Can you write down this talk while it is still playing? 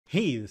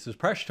Hey, this is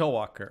Presh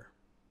Towalkar.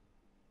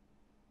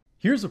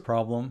 Here's a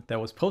problem that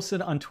was posted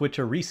on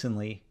Twitter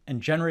recently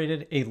and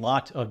generated a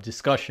lot of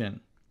discussion.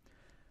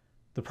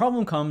 The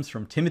problem comes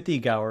from Timothy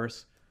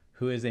Gowers,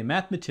 who is a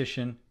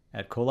mathematician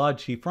at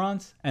Collège de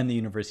France and the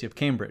University of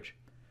Cambridge.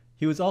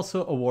 He was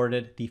also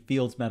awarded the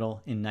Fields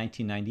Medal in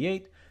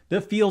 1998.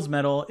 The Fields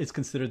Medal is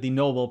considered the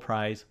Nobel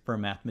Prize for a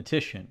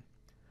mathematician.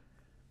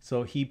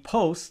 So he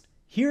posts,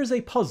 "Here's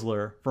a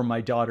puzzler for my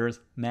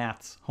daughter's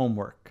maths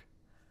homework.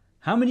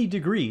 How many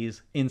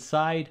degrees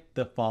inside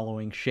the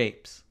following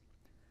shapes?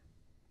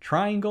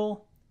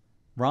 Triangle,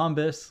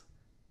 rhombus,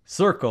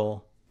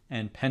 circle,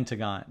 and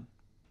pentagon."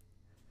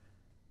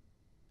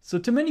 So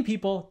to many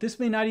people, this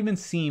may not even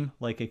seem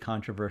like a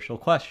controversial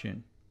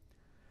question.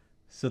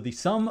 So the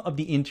sum of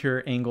the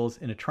interior angles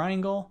in a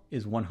triangle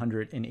is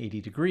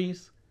 180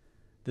 degrees.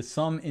 The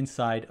sum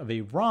inside of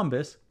a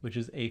rhombus, which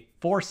is a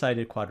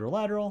four-sided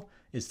quadrilateral,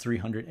 is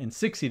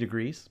 360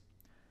 degrees.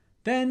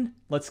 Then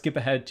let's skip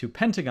ahead to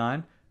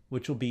pentagon,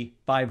 which will be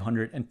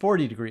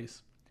 540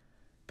 degrees.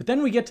 But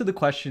then we get to the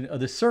question of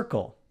the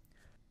circle.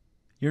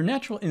 Your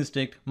natural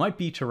instinct might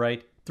be to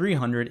write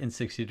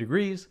 360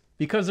 degrees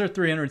because there are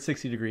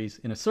 360 degrees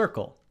in a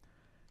circle.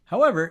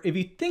 However, if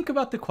you think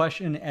about the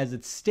question as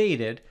it's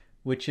stated,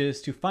 which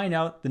is to find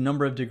out the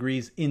number of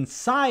degrees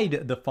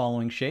inside the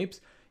following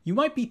shapes, you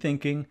might be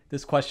thinking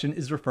this question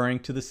is referring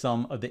to the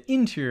sum of the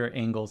interior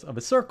angles of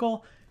a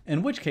circle,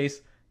 in which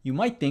case you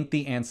might think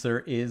the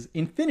answer is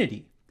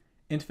infinity.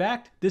 In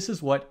fact, this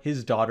is what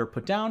his daughter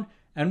put down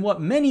and what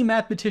many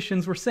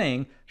mathematicians were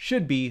saying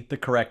should be the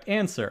correct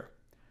answer.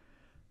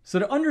 So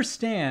to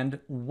understand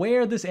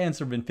where this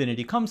answer of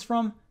infinity comes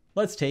from,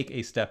 let's take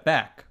a step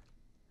back.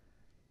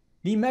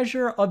 The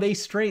measure of a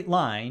straight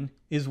line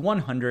is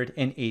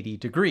 180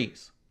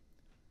 degrees.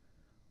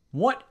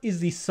 What is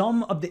the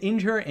sum of the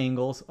interior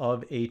angles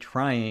of a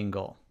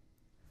triangle?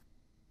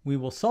 We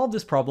will solve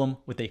this problem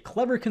with a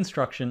clever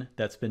construction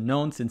that's been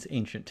known since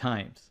ancient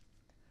times.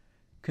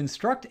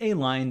 Construct a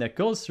line that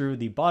goes through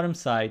the bottom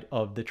side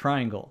of the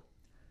triangle.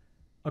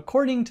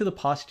 According to the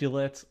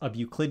postulates of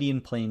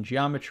Euclidean plane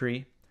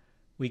geometry,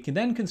 we can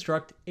then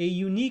construct a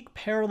unique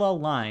parallel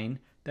line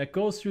that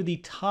goes through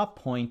the top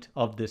point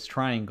of this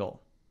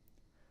triangle.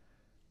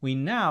 We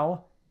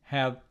now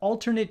have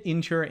alternate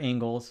interior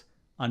angles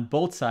on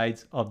both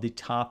sides of the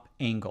top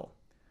angle.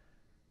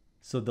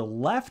 So the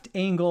left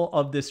angle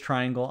of this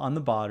triangle on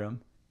the bottom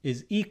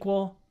is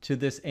equal to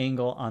this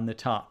angle on the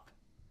top.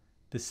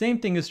 The same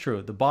thing is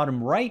true. The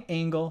bottom right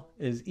angle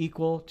is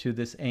equal to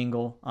this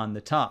angle on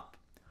the top.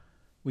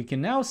 We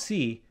can now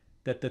see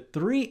that the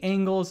three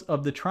angles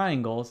of the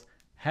triangles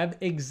have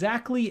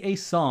exactly a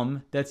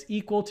sum that's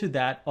equal to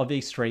that of a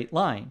straight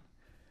line.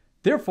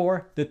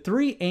 Therefore, the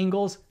three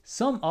angles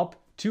sum up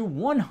to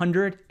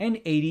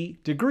 180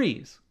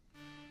 degrees.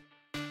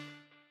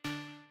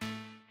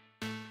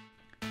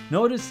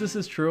 Notice this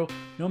is true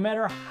no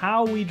matter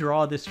how we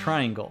draw this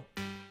triangle.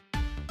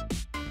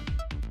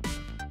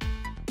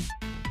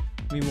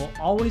 We will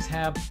always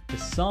have the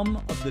sum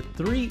of the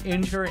three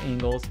interior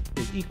angles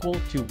is equal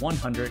to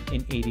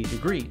 180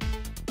 degrees.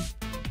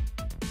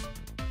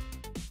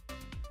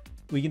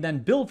 We can then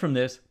build from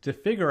this to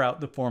figure out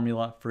the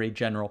formula for a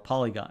general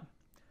polygon.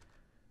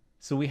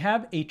 So we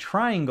have a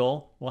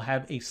triangle will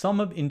have a sum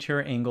of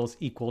interior angles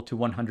equal to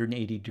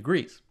 180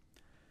 degrees.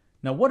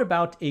 Now what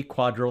about a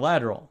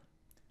quadrilateral?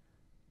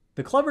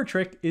 The clever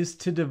trick is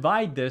to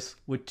divide this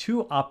with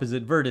two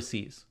opposite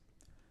vertices.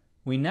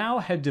 We now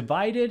have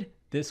divided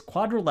this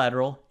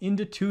quadrilateral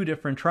into two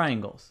different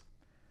triangles.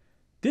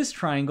 This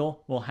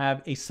triangle will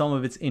have a sum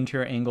of its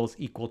interior angles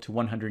equal to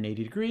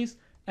 180 degrees,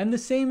 and the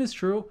same is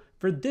true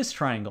for this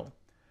triangle.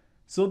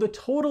 So the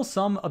total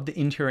sum of the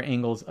interior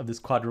angles of this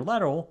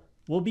quadrilateral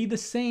will be the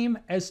same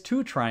as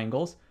two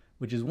triangles,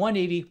 which is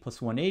 180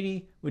 plus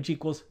 180, which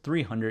equals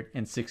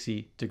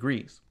 360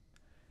 degrees.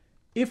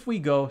 If we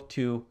go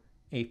to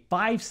a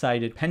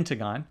five-sided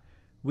pentagon,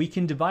 we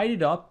can divide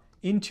it up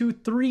into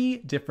three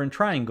different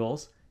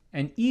triangles,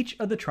 and each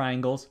of the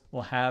triangles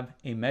will have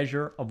a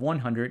measure of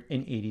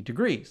 180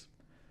 degrees.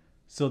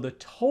 So the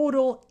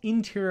total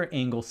interior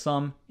angle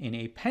sum in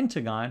a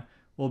pentagon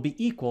will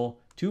be equal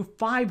to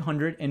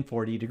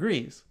 540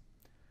 degrees.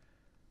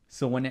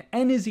 So when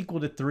n is equal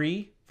to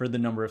 3 for the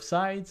number of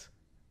sides,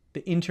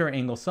 the interior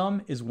angle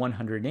sum is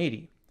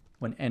 180.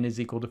 When n is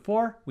equal to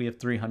 4, we have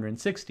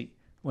 360.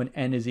 When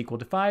n is equal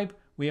to 5,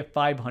 we have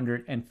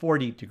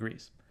 540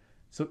 degrees.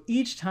 So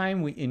each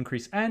time we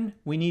increase n,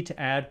 we need to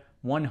add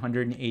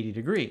 180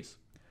 degrees.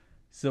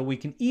 So we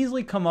can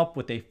easily come up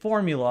with a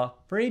formula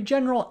for a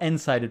general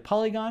n-sided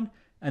polygon,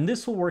 and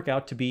this will work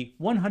out to be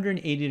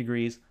 180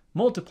 degrees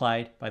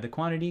multiplied by the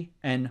quantity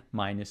n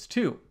minus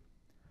 2.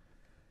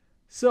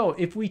 So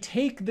if we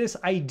take this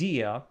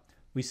idea,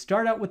 we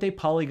start out with a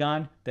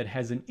polygon that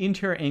has an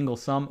interior angle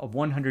sum of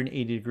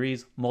 180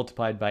 degrees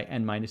multiplied by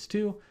n minus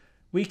 2.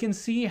 We can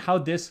see how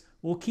this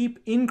will keep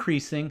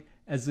increasing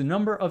as the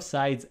number of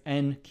sides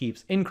n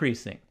keeps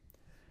increasing.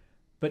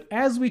 But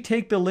as we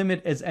take the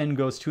limit as n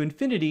goes to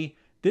infinity,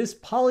 this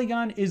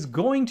polygon is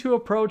going to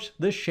approach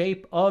the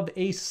shape of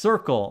a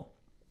circle.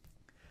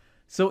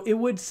 So it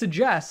would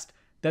suggest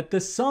that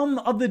the sum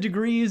of the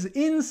degrees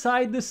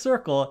inside the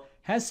circle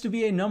has to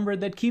be a number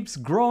that keeps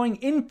growing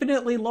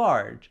infinitely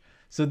large.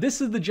 So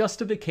this is the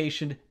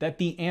justification that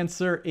the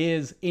answer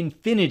is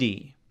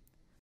infinity.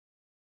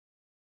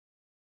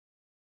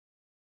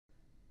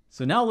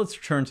 So now let's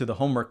return to the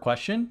homework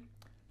question.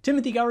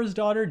 Timothy Gower's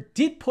daughter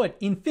did put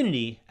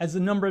infinity as the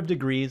number of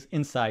degrees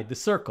inside the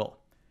circle.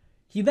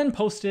 He then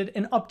posted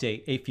an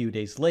update a few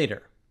days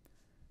later.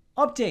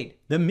 Update: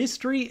 the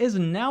mystery is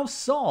now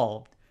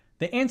solved.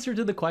 The answer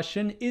to the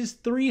question is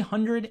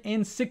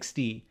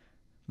 360.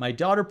 My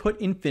daughter put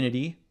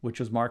infinity, which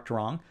was marked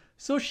wrong,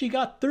 so she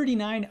got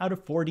 39 out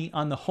of 40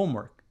 on the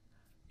homework.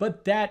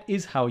 But that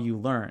is how you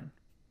learn.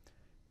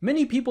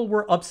 Many people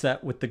were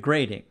upset with the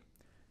grading.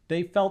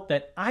 They felt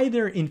that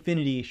either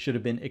infinity should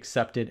have been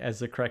accepted as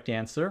the correct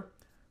answer,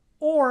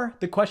 or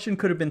the question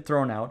could have been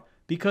thrown out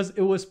because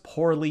it was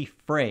poorly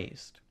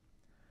phrased.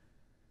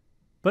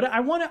 But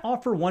I want to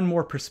offer one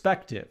more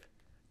perspective.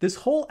 This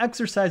whole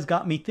exercise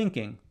got me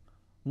thinking,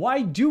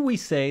 why do we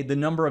say the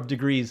number of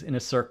degrees in a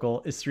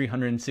circle is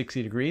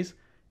 360 degrees?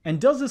 And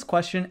does this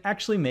question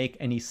actually make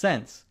any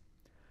sense?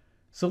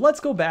 So let's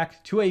go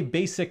back to a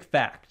basic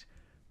fact.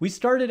 We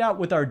started out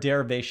with our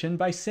derivation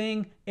by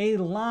saying a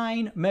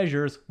line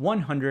measures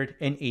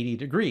 180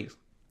 degrees.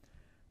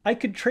 I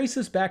could trace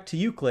this back to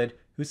Euclid,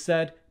 who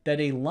said that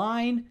a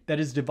line that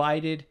is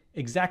divided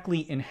exactly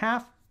in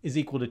half is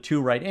equal to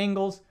 2 right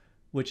angles,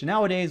 which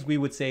nowadays we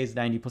would say is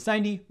 90 plus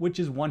 90, which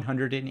is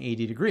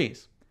 180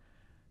 degrees.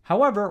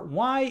 However,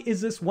 why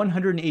is this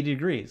 180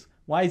 degrees?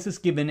 Why is this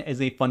given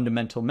as a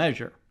fundamental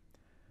measure?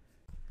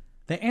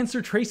 The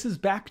answer traces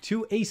back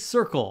to a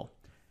circle.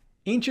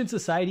 Ancient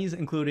societies,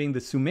 including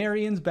the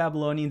Sumerians,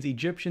 Babylonians,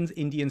 Egyptians,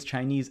 Indians,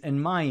 Chinese, and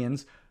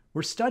Mayans,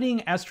 were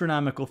studying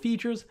astronomical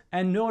features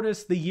and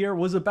noticed the year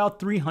was about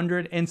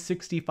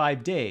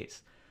 365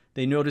 days.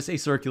 They noticed a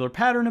circular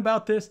pattern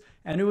about this,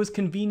 and it was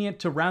convenient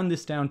to round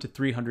this down to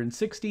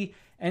 360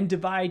 and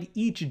divide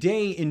each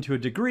day into a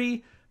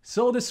degree,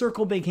 so the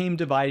circle became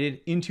divided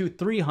into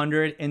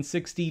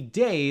 360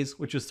 days,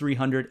 which is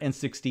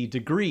 360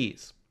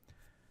 degrees.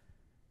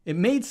 It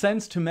made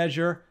sense to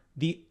measure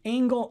the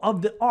angle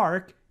of the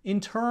arc in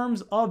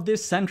terms of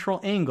this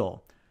central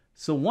angle.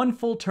 So one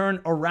full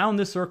turn around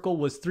the circle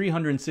was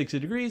 360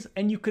 degrees,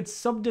 and you could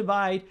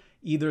subdivide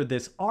either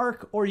this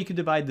arc or you could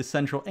divide the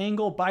central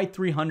angle by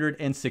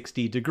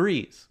 360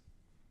 degrees.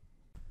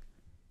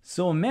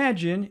 So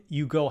imagine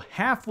you go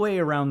halfway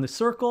around the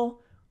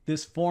circle.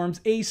 This forms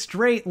a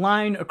straight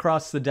line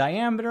across the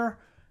diameter.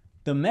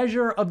 The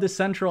measure of the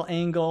central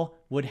angle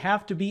would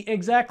have to be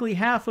exactly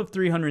half of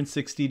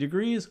 360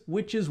 degrees,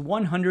 which is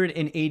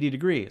 180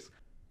 degrees.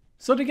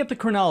 So to get the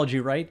chronology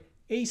right,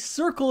 a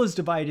circle is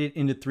divided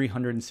into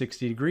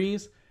 360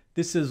 degrees.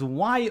 This is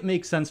why it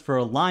makes sense for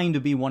a line to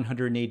be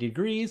 180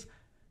 degrees.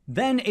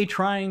 Then a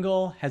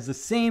triangle has the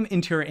same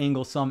interior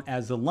angle sum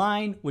as the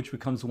line, which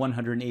becomes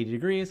 180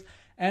 degrees.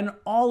 And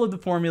all of the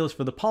formulas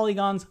for the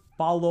polygons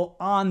follow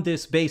on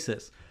this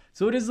basis.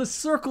 So it is the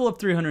circle of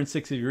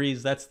 360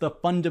 degrees that's the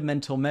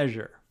fundamental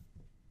measure.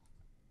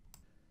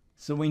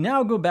 So we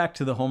now go back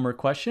to the homework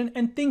question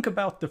and think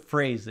about the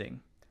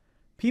phrasing.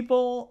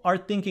 People are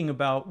thinking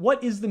about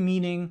what is the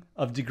meaning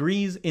of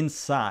degrees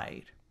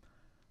inside.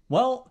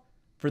 Well,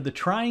 for the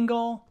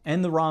triangle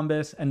and the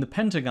rhombus and the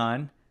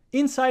pentagon,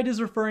 inside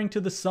is referring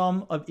to the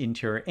sum of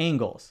interior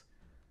angles.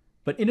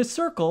 But in a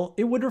circle,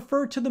 it would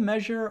refer to the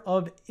measure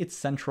of its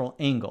central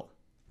angle.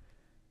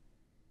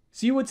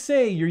 So you would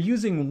say you're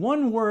using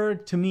one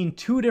word to mean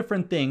two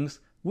different things,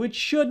 which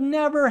should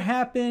never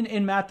happen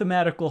in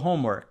mathematical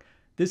homework.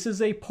 This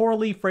is a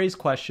poorly phrased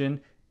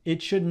question.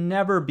 It should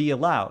never be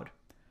allowed.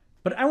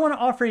 But I want to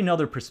offer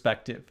another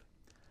perspective.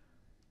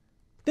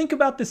 Think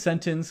about the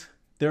sentence,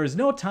 there is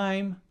no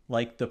time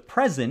like the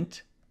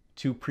present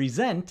to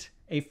present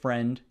a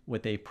friend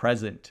with a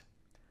present.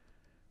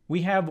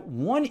 We have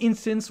one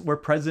instance where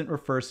present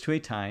refers to a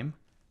time,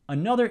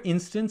 another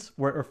instance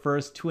where it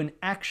refers to an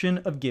action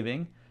of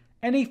giving,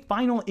 and a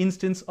final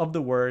instance of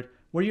the word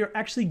where you're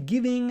actually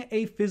giving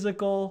a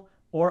physical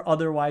or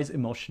otherwise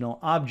emotional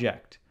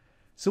object.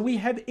 So we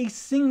have a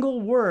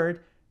single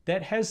word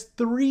that has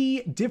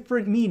three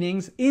different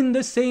meanings in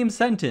the same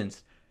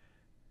sentence.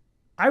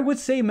 I would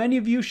say many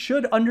of you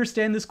should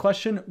understand this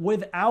question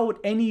without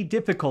any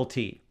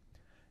difficulty.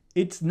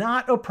 It's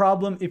not a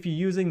problem if you're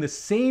using the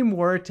same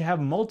word to have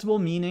multiple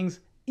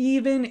meanings,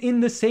 even in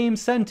the same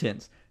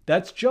sentence.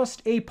 That's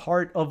just a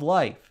part of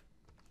life.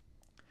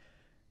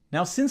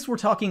 Now, since we're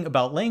talking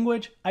about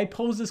language, I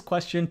pose this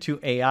question to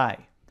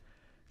AI.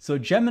 So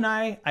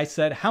Gemini, I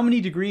said, how many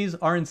degrees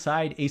are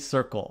inside a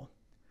circle?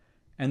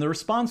 And the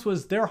response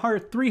was, there are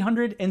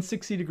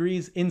 360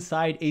 degrees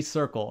inside a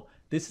circle.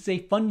 This is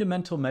a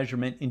fundamental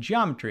measurement in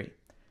geometry.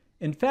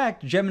 In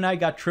fact, Gemini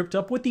got tripped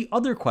up with the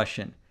other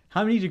question.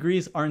 How many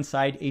degrees are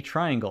inside a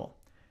triangle?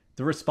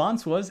 The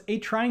response was, a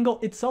triangle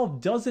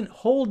itself doesn't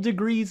hold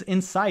degrees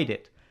inside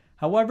it.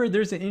 However,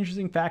 there's an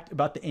interesting fact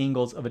about the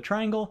angles of a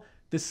triangle.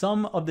 the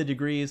sum of the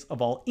degrees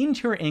of all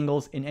interior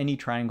angles in any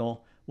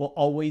triangle will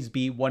always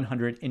be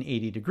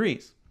 180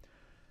 degrees.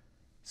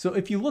 So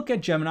if you look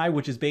at Gemini,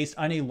 which is based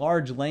on a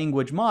large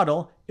language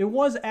model, it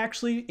was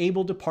actually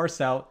able to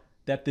parse out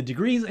that the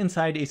degrees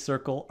inside a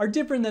circle are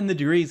different than the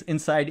degrees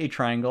inside a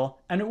triangle,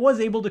 and it was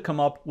able to come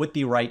up with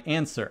the right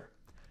answer.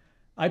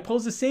 I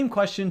posed the same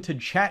question to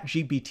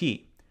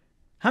ChatGPT.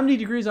 How many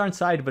degrees are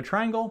inside of a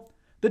triangle?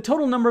 The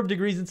total number of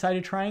degrees inside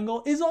a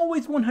triangle is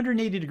always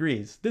 180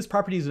 degrees. This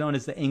property is known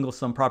as the angle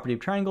sum property of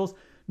triangles.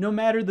 No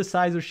matter the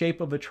size or shape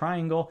of a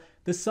triangle,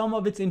 the sum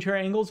of its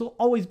interior angles will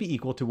always be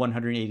equal to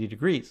 180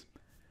 degrees.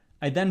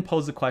 I then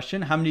posed the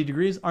question, how many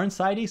degrees are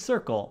inside a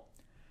circle?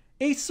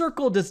 A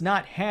circle does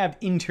not have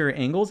interior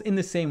angles in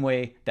the same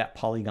way that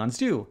polygons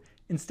do.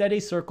 Instead, a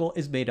circle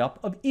is made up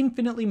of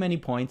infinitely many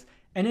points,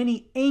 and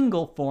any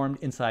angle formed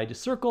inside a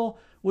circle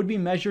would be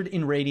measured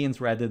in radians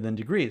rather than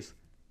degrees.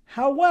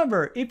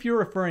 However, if you're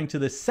referring to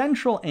the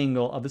central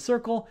angle of a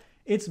circle,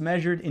 it's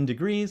measured in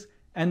degrees,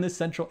 and the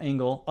central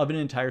angle of an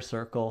entire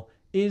circle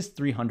is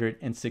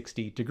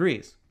 360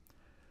 degrees.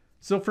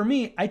 So for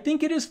me, I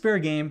think it is fair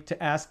game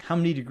to ask how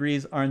many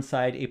degrees are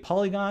inside a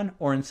polygon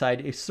or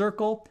inside a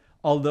circle,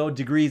 although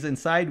degrees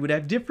inside would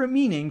have different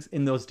meanings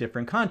in those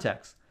different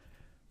contexts.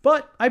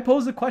 But I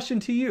pose a question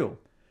to you.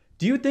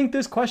 Do you think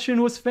this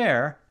question was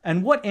fair,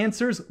 and what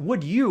answers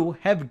would you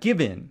have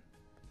given?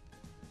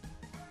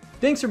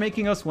 Thanks for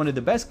making us one of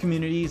the best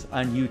communities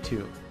on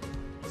YouTube.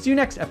 See you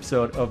next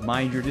episode of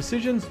Mind Your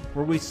Decisions,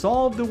 where we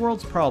solve the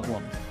world's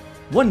problems,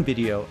 one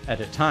video at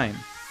a time.